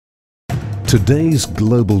Today's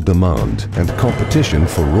global demand and competition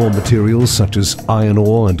for raw materials such as iron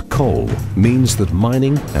ore and coal means that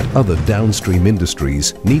mining and other downstream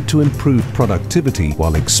industries need to improve productivity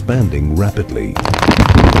while expanding rapidly.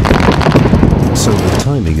 So the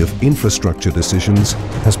timing of infrastructure decisions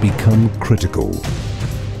has become critical.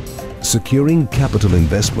 Securing capital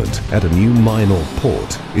investment at a new mine or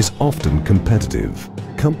port is often competitive.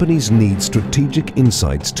 Companies need strategic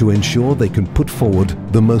insights to ensure they can put forward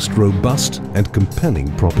the most robust and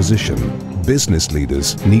compelling proposition. Business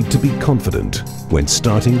leaders need to be confident when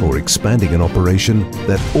starting or expanding an operation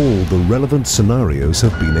that all the relevant scenarios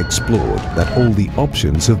have been explored, that all the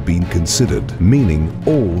options have been considered, meaning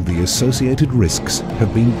all the associated risks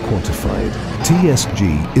have been quantified.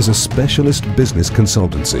 TSG is a specialist business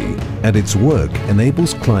consultancy, and its work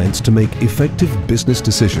enables clients to make effective business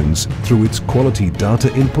decisions through its quality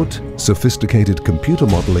data input, sophisticated computer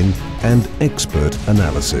modeling, and expert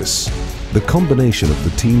analysis. The combination of the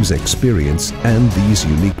team's experience and these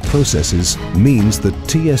unique processes means that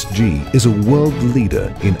TSG is a world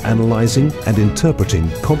leader in analysing and interpreting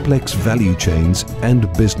complex value chains and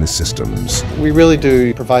business systems. We really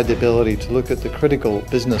do provide the ability to look at the critical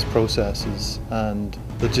business processes and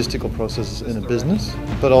logistical processes in a business,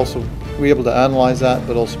 but also we're able to analyse that,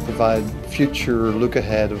 but also provide future look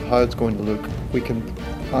ahead of how it's going to look. We can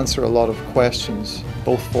answer a lot of questions,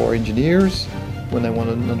 both for engineers when they want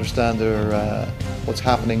to understand what's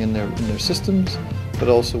happening in their systems, but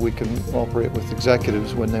also we can operate with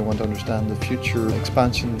executives when they want to understand the future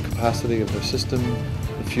expansion capacity of their system,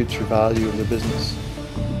 the future value of their business.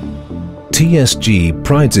 TSG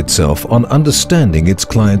prides itself on understanding its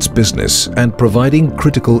client's business and providing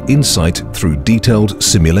critical insight through detailed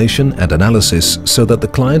simulation and analysis so that the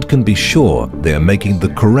client can be sure they are making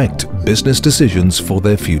the correct business decisions for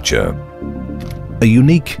their future. A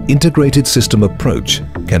unique integrated system approach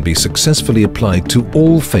can be successfully applied to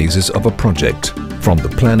all phases of a project, from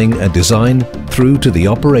the planning and design through to the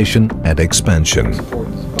operation and expansion.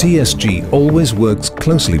 TSG always works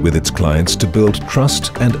closely with its clients to build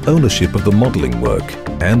trust and ownership of the modelling work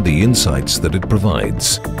and the insights that it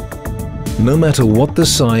provides. No matter what the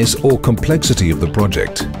size or complexity of the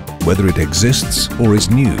project, whether it exists or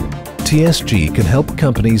is new, TSG can help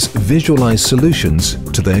companies visualize solutions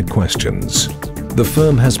to their questions. The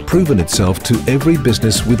firm has proven itself to every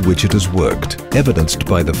business with which it has worked, evidenced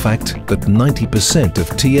by the fact that 90% of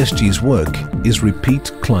TSG's work is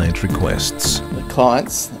repeat client requests. The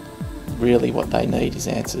clients, really what they need is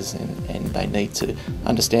answers, and they need to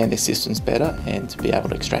understand their systems better and to be able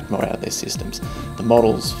to extract more out of their systems. The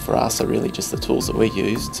models for us are really just the tools that we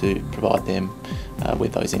use to provide them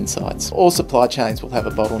with those insights. All supply chains will have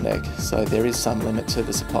a bottleneck, so there is some limit to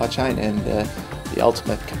the supply chain and the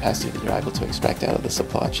ultimate capacity that you're able to extract out of the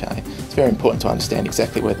supply chain. It's very important to understand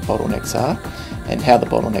exactly where the bottlenecks are and how the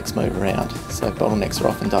bottlenecks move around. So bottlenecks are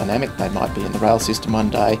often dynamic. They might be in the rail system one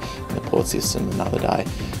day, in the port system another day.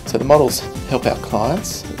 So the models help our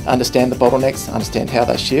clients understand the bottlenecks, understand how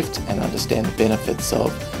they shift, and understand the benefits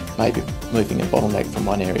of maybe moving a bottleneck from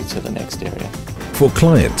one area to the next area. For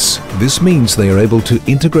clients, this means they are able to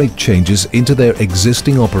integrate changes into their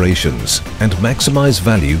existing operations and maximize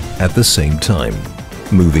value at the same time.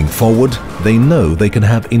 Moving forward, they know they can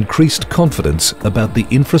have increased confidence about the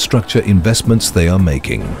infrastructure investments they are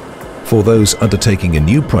making. For those undertaking a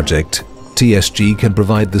new project, TSG can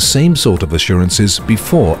provide the same sort of assurances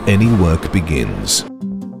before any work begins.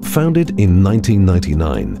 Founded in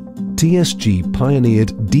 1999, TSG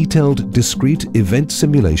pioneered detailed discrete event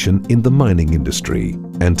simulation in the mining industry,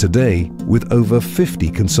 and today, with over 50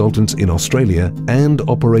 consultants in Australia and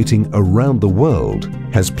operating around the world,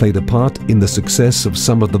 has played a part in the success of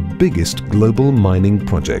some of the biggest global mining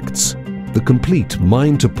projects. The complete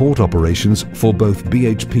mine-to-port operations for both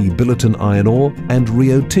BHP Billiton Iron Ore and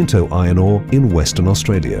Rio Tinto Iron Ore in Western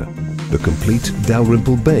Australia, the complete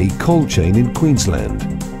Dalrymple Bay coal chain in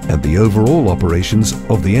Queensland, and the overall operations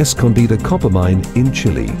of the Escondida copper mine in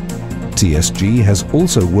Chile. TSG has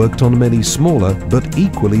also worked on many smaller but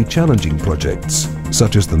equally challenging projects,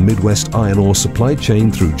 such as the Midwest iron ore supply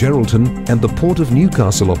chain through Geraldton and the Port of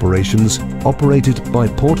Newcastle operations operated by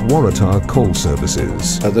Port Waratah Coal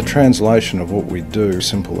Services. The translation of what we do is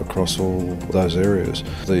simple across all those areas.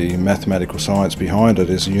 The mathematical science behind it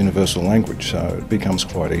is a universal language, so it becomes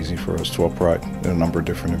quite easy for us to operate in a number of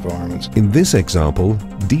different environments. In this example,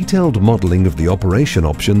 detailed modelling of the operation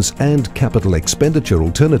options and capital expenditure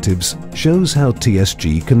alternatives shows how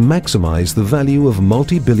TSG can maximise the value of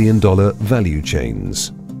multi-billion-dollar value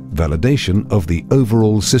chains. Validation of the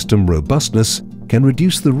overall system robustness can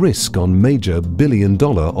reduce the risk on major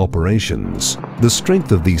billion-dollar operations. The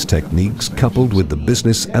strength of these techniques, coupled with the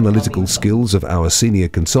business analytical skills of our senior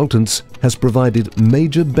consultants, has provided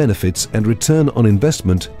major benefits and return on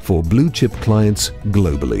investment for blue-chip clients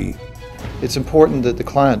globally. It's important that the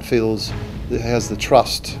client feels that it has the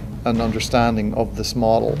trust and understanding of this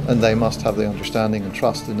model, and they must have the understanding and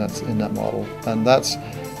trust in that model. And that's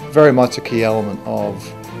very much a key element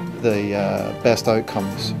of the best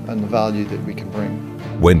outcomes and the value that we can bring.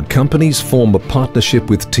 When companies form a partnership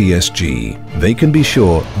with TSG, they can be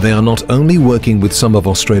sure they are not only working with some of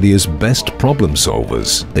Australia's best problem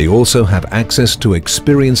solvers, they also have access to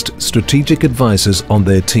experienced strategic advisors on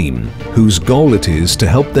their team, whose goal it is to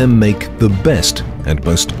help them make the best and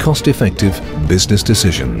most cost-effective business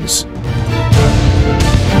decisions.